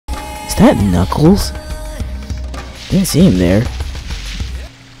Is that Knuckles? Didn't see him there.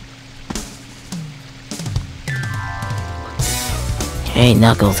 Hey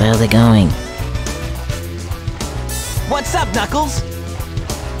Knuckles, how's it going? What's up, Knuckles?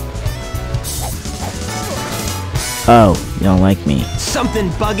 Oh, you don't like me. Something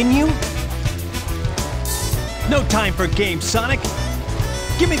bugging you? No time for games, Sonic.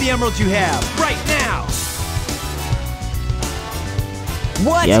 Give me the emeralds you have, right now!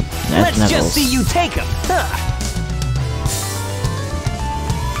 What? Yep, that's Let's Knuckles. just see you take them. Huh.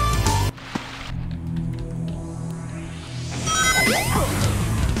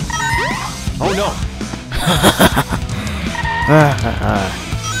 Oh no!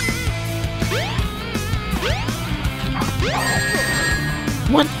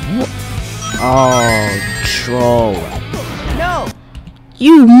 What? Oh, troll. No!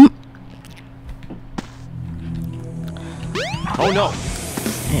 You Oh no!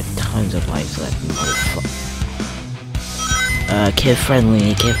 I have tons of lives left, motherfucker.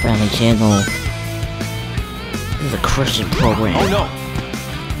 Kid-friendly channel. This is a Christian program. Oh no!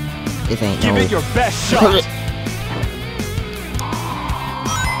 This ain't Give no... it your best shot!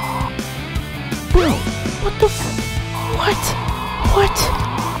 Bro, what the What? What?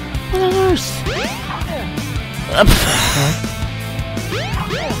 What on earth?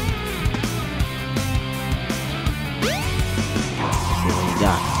 See what you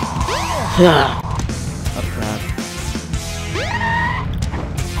got. Oh crap.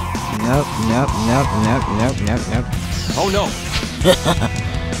 Nope. Oh no!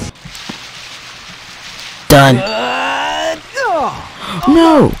 Done.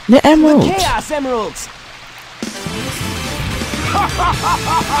 No, the emerald. Chaos Emeralds!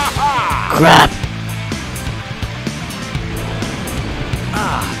 Crap.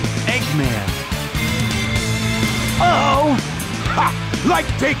 Eggman! Oh! Ha! Like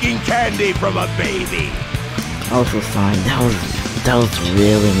taking candy from a baby. Also fine. That was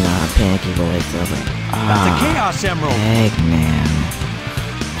really not Panicky Voice. I was like, That's a Chaos Emerald! Eggman.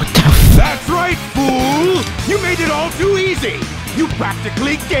 What the f— That's right, fool! You made it all too easy. You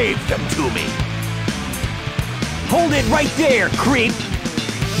practically gave them to me. Hold it right there, creep!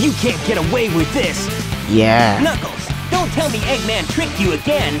 You can't get away with this! Yeah. Knuckles, don't tell me Eggman tricked you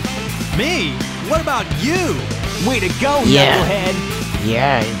again! Me? What about you? Way to go, Yeah. Knucklehead!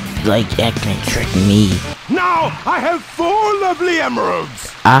 Yeah, like Eggman tricked me. Now I have 4 lovely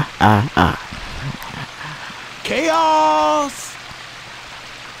emeralds. Chaos!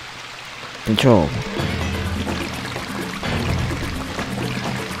 Control.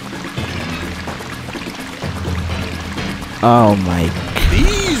 Oh my...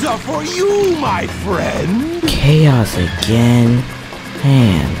 These are for you, my friend. Chaos again?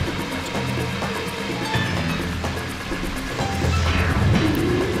 Man.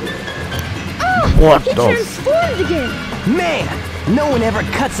 What He the f— transformed again! Man, no one ever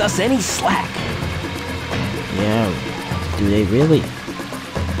cuts us any slack! Yeah, do they really?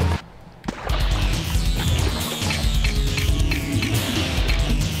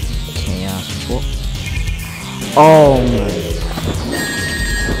 Chaos 4. Oh my.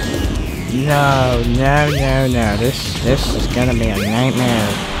 No. This is gonna be a nightmare.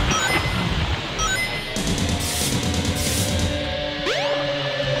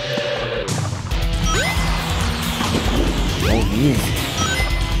 Oh,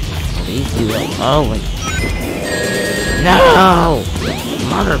 these do it. Oh wait. No!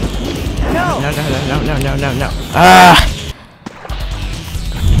 Mother... No! No. Ah!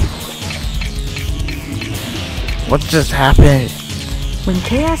 What just happened? When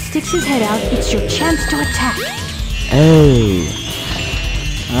Chaos sticks his head out, it's your chance to attack. Oh.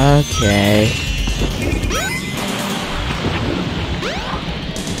 Okay.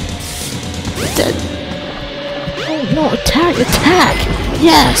 Oh no, attack!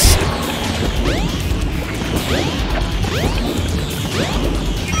 Yes!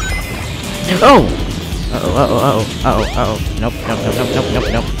 Oh! Nope.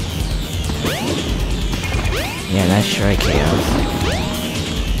 Yeah, nice try, Chaos.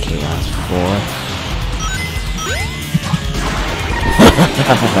 Chaos 4.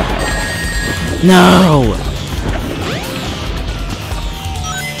 No!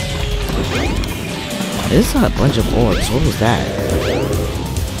 This is not a bunch of orbs. What was that?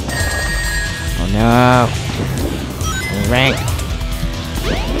 Oh no! Rank!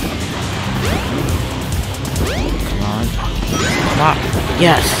 Come on.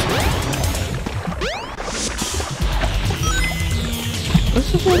 Yes! What's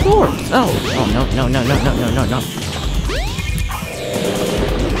the four orbs? Oh no.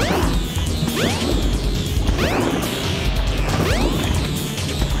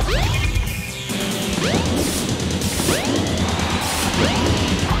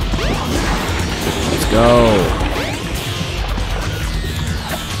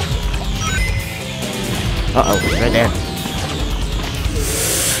 Oh, it's right there.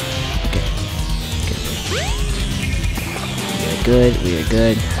 Okay. We are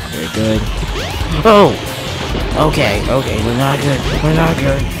good. We're good. Oh! Okay, we're not good. We're not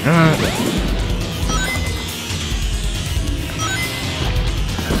good.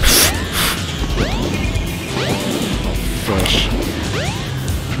 Fish.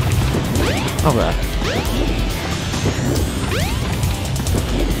 Oh god.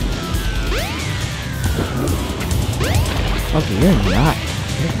 Okay, you're not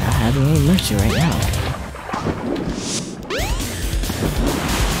having any mercy right now.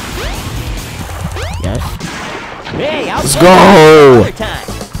 Yes. Hey, Let's go! Another time.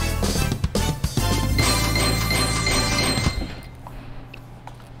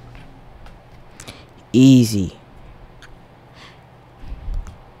 Easy.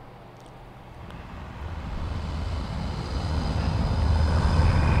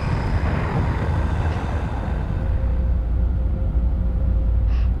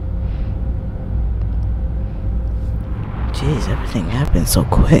 Jeez, everything happened so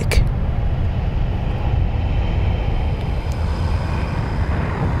quick.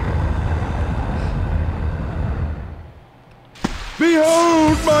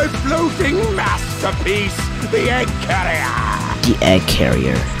 Behold my floating masterpiece, the Egg Carrier! The Egg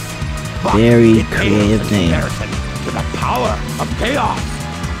Carrier. But Very it pales creative in name. comparison to the power of chaos.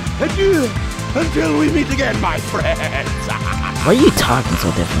 Adieu, until we meet again, my friends. Why are you talking so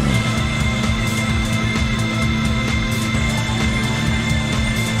differently?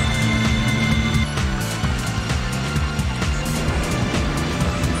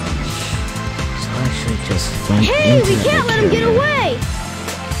 So I should just went Hey, into we the can't let him get carrier. away!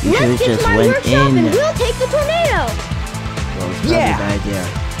 You Let's should've get just to my went workshop in. and we'll take the tornado! Well, it's probably Yeah. a bad idea.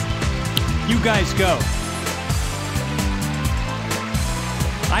 You guys go.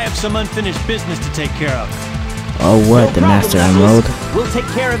 I have some unfinished business to take care of. Oh, what? No The problem, Master Knuckles. Emerald? We'll take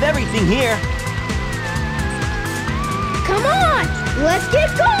care of everything here. Come on! Let's get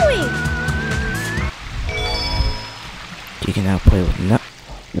going! You can now play with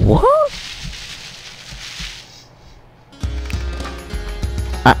What?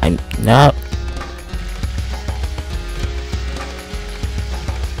 I'm no.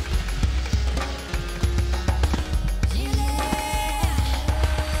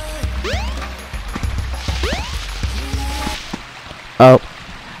 Oh,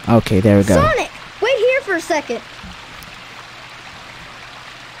 okay, there we go. Sonic! Wait here for a second.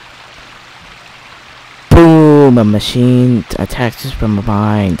 Boom! A machine attacks us from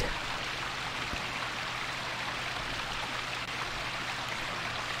behind.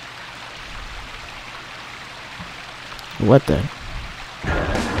 What the?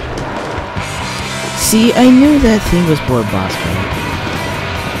 See, I knew that thing was for a boss fight.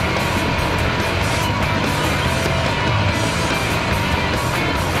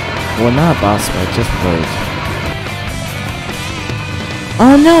 Well, not a boss fight, just birds.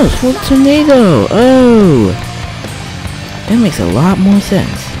 Oh no, it's for the tornado! Oh! That makes a lot more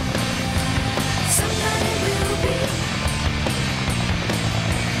sense.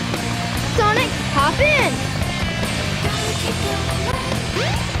 Sonic, hop in!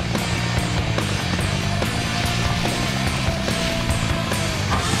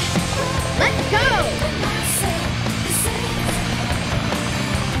 Let's go!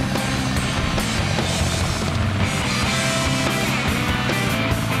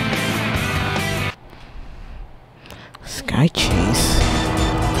 Sky Chase?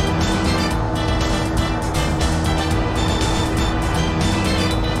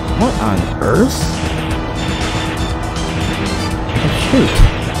 What on earth? Oh, shoot.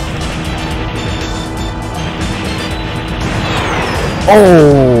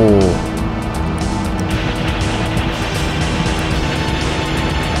 Oh!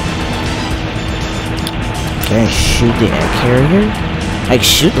 Can I shoot the air carrier? I can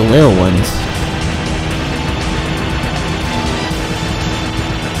shoot the little ones.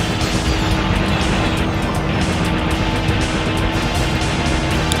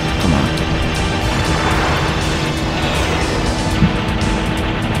 Come on.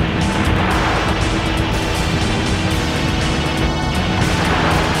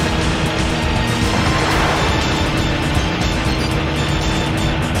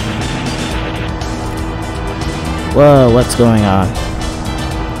 Whoa, what's going on?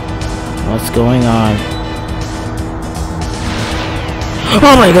 What's going on?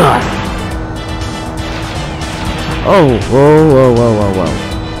 Oh my god! Oh, whoa, whoa, whoa, whoa, whoa.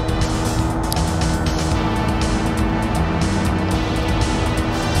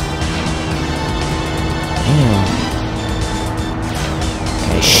 Damn.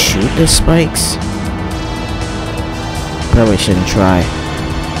 Can I shoot the spikes? Probably shouldn't try.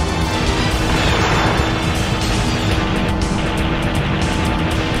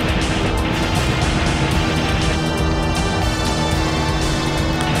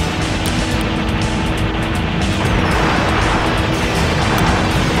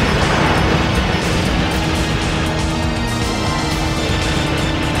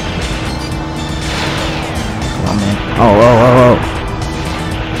 Come on, man. Oh.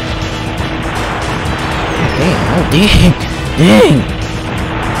 Dang.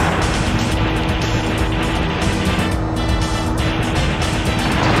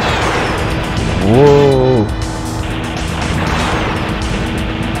 Whoa.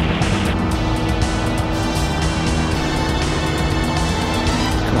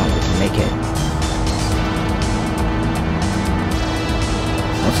 Come on, we can make it.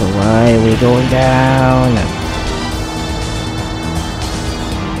 Also, why are we going down?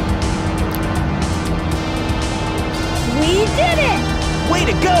 We did it! Way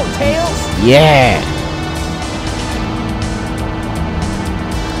to go, Tails! Yeah!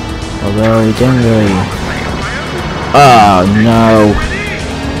 Although we didn't really... Oh, no.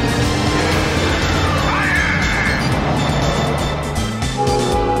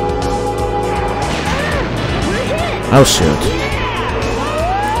 Oh, shoot.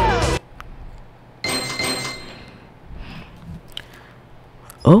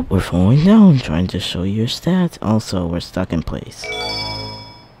 Oh, we're falling down, trying to show your stats. Also, we're stuck in place.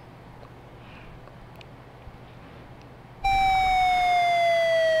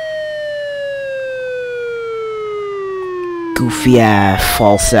 Goofy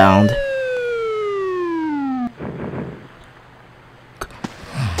fall sound.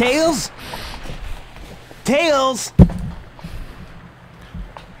 Tails? Tails!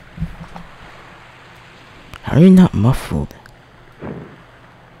 How are you not muffled?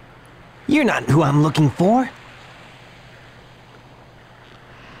 You're not who I'm looking for.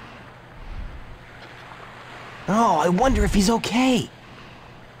 Oh, I wonder if he's okay.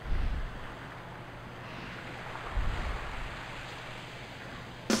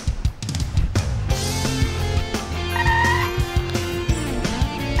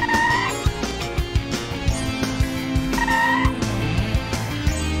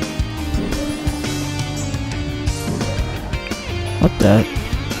 What the?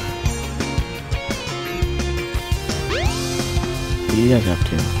 What are you guys up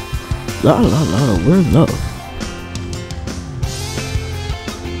to? La, we're in love.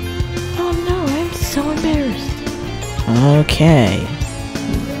 Oh no, I'm so embarrassed. Okay.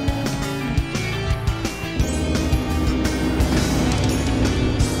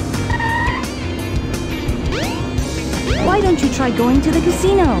 Why don't you try going to the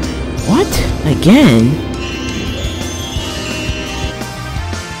casino? What? Again?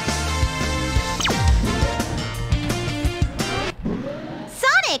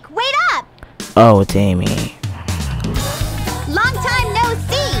 Sonic, wait up! Oh, it's Amy. Long time no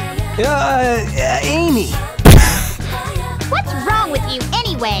see! Amy! What's wrong with you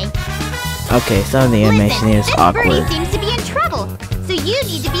anyway? Okay, some of the animation Listen, is this awkward. birdie seems to be in trouble, so you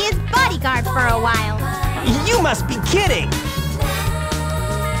need to be his bodyguard for a while. You must be kidding!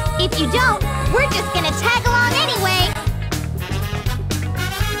 If you don't, we're just gonna tag along anyway.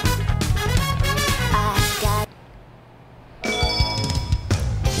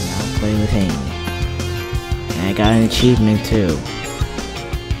 Now play with Amy. And I got an achievement too.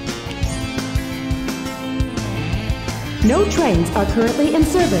 No trains are currently in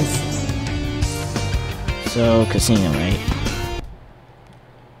service. So, casino, right?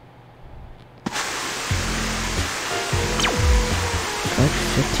 Collect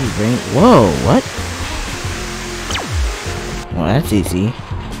 50 ring. Whoa, what? Well, that's easy.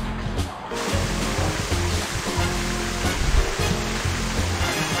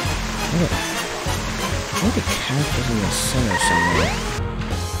 What the characters in the center somewhere?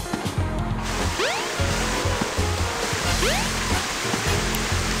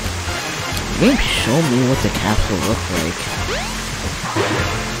 Game showed me what the capsule looked like.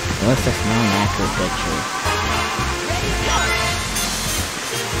 Unless that's not an accurate picture.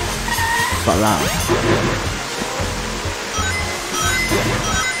 Voila.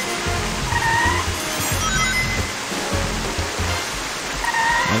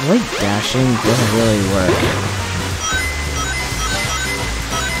 I like dashing, doesn't really work.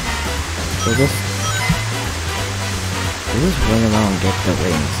 So just run around and get the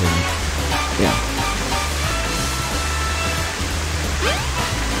rings and yeah.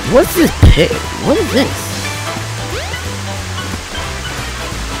 What's this pit? What is this?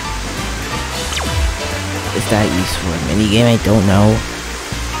 Is that used for a minigame? I don't know.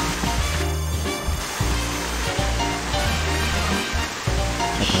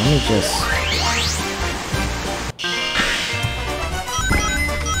 let me just...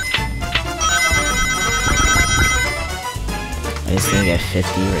 I just need to get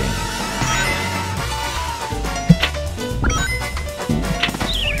 50 rings.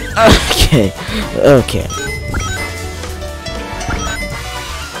 Okay, okay.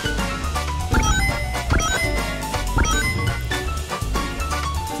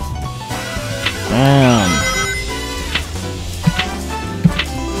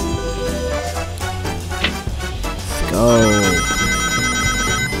 Let's go.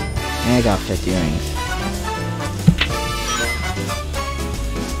 And I got 50 rings.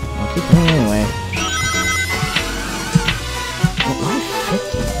 I'll keep going anyway.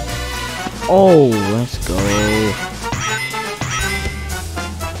 Oh, let's go.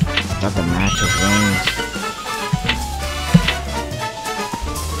 Got the match of rings.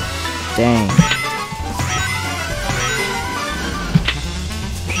 Dang.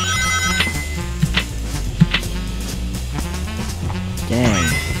 Dang.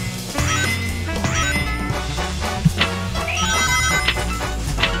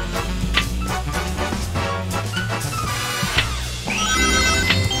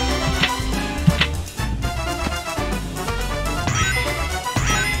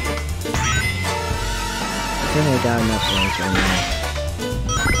 I think I got enough rings right now.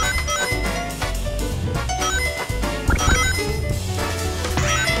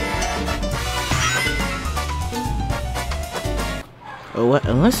 Oh, what?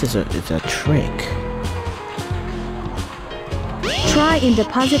 Unless it's a trick. Try and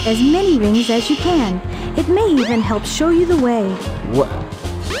deposit as many rings as you can. It may even help show you the way. What?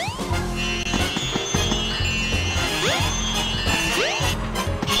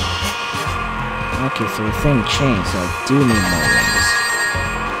 Okay, so the thing changed, so I do need more rings.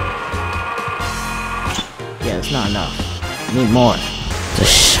 Yeah, it's not enough. I need more. The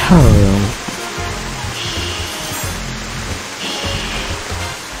shower room.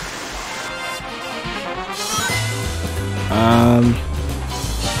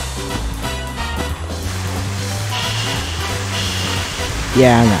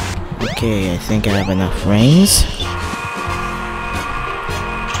 Yeah, I know. Okay, I think I have enough rings.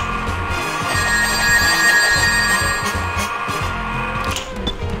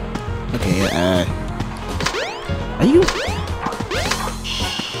 Okay, are you?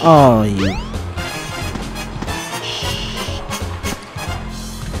 Oh, you.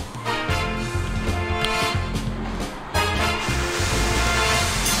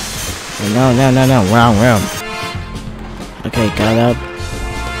 No, wrong. Okay, got up.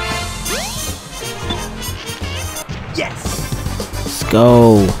 Yes! Let's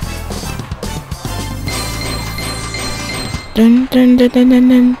go. Dun.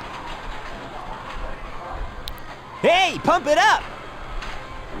 Hey, pump it up!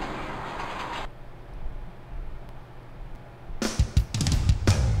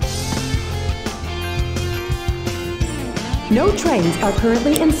 No trains are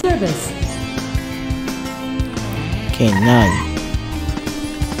currently in service. Okay, none.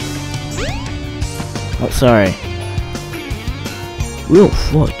 Oh, sorry. Real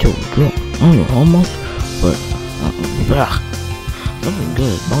far to drop. I don't know how much, but something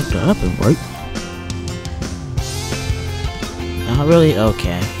good is about to happen, right? Not really?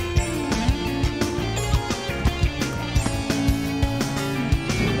 Okay.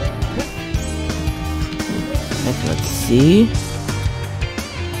 Let's see.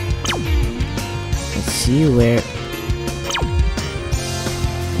 Let's see where.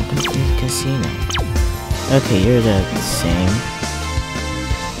 Welcome to the casino. Okay, you're the same.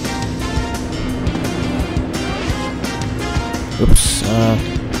 Oops.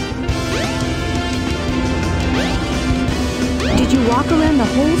 Did you walk around the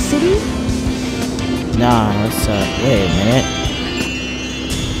whole city? Nah, let's wait a minute.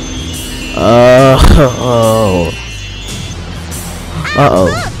 Uh-oh.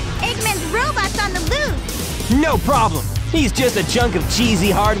 Look! Eggman's robot's on the loose! No problem. He's just a chunk of cheesy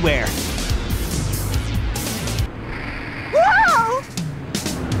hardware. Whoa!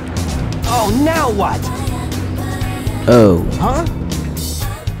 Oh, now what? Oh. Huh?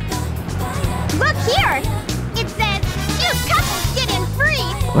 Look here! It says, new couples get in free!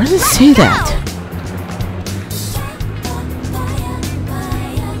 Where does it Let's say go! that?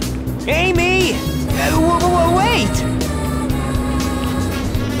 Amy! Wait!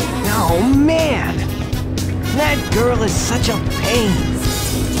 Oh, man! That girl is such a pain.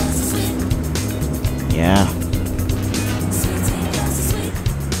 Yeah.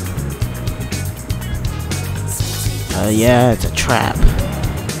 Yeah, it's a trap.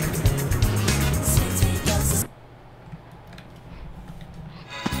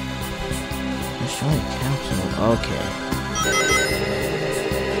 Destroy the capsule. Okay.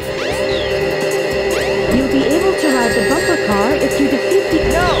 You'll be able to ride the bumper car if you defeat the...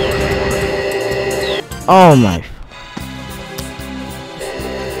 Oh my.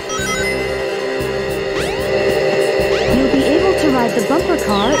 You'll be able to ride the bumper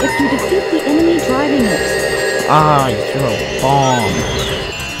car if you defeat the enemy driving it. Ah, you threw a bomb.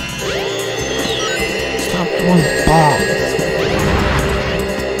 Stop throwing bombs.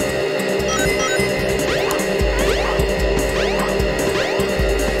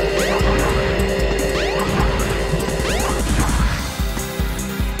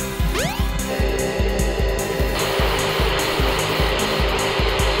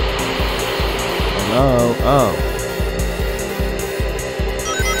 Hello? Oh.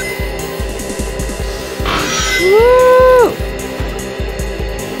 Woo!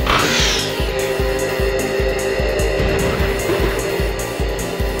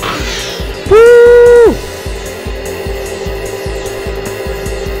 Woo!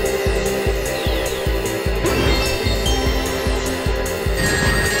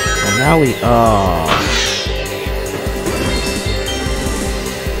 And now we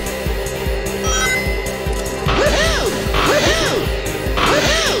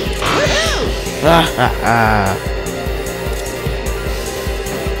ha ha ha.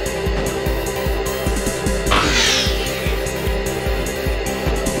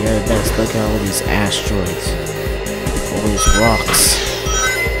 You're the best. Look at all these asteroids. All these rocks.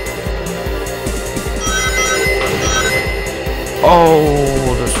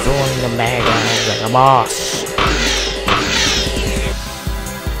 Oh, destroying the bad guys like a boss.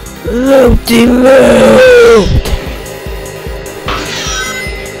 Loop-de-loop!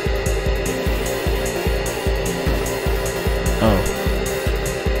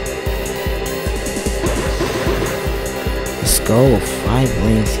 Skull of 5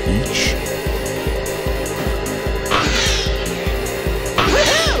 rings each.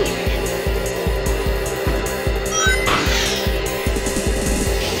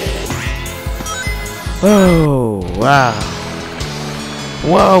 Oh wow!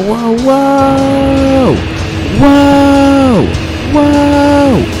 Whoa! Whoa! Whoa! Whoa!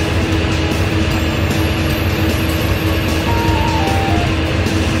 Whoa!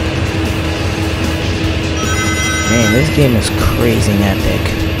 Man, this game is crazy and epic.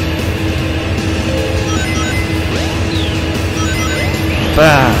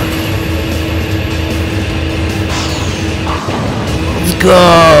 Bah. Let's go!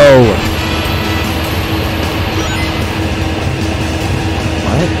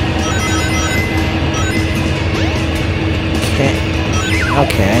 What? Okay.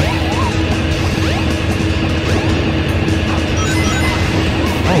 Okay.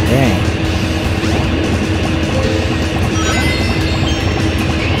 Oh, dang.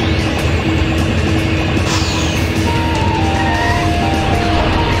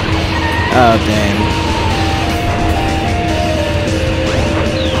 Oh, dang.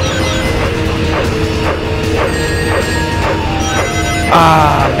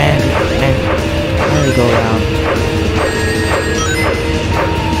 Ah, man. Let me go around.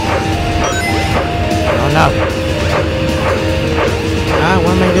 Oh, no. Ah,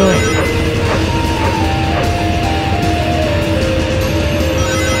 what am I doing?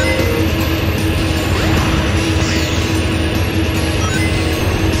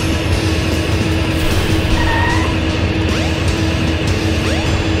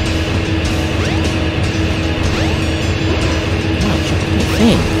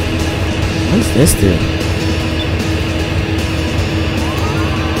 What does this do?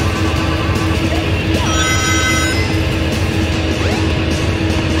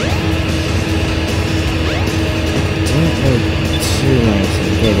 Didn't really do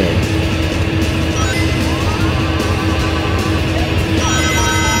anything, did it?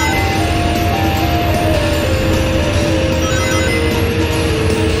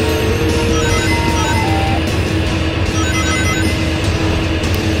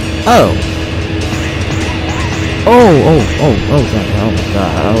 Oh. Oh my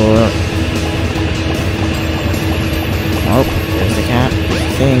god. Oh, there's the cat.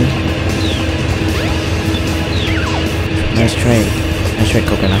 Thing. Nice trade. Nice trade,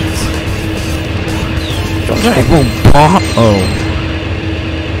 coconuts. Don't try boom. Oh.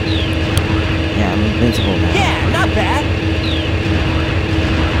 Yeah, I'm invincible now. Yeah, not bad.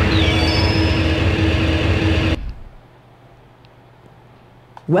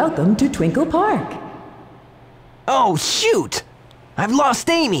 Welcome to Twinkle Park. Oh, shoot! I've lost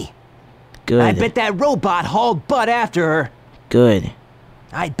Amy. Good. I bet that robot hauled butt after her. Good.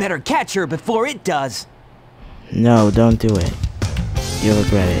 I'd better catch her before it does. No, don't do it. You'll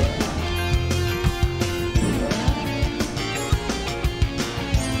regret it.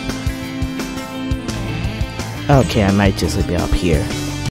 Okay, I might just be up here.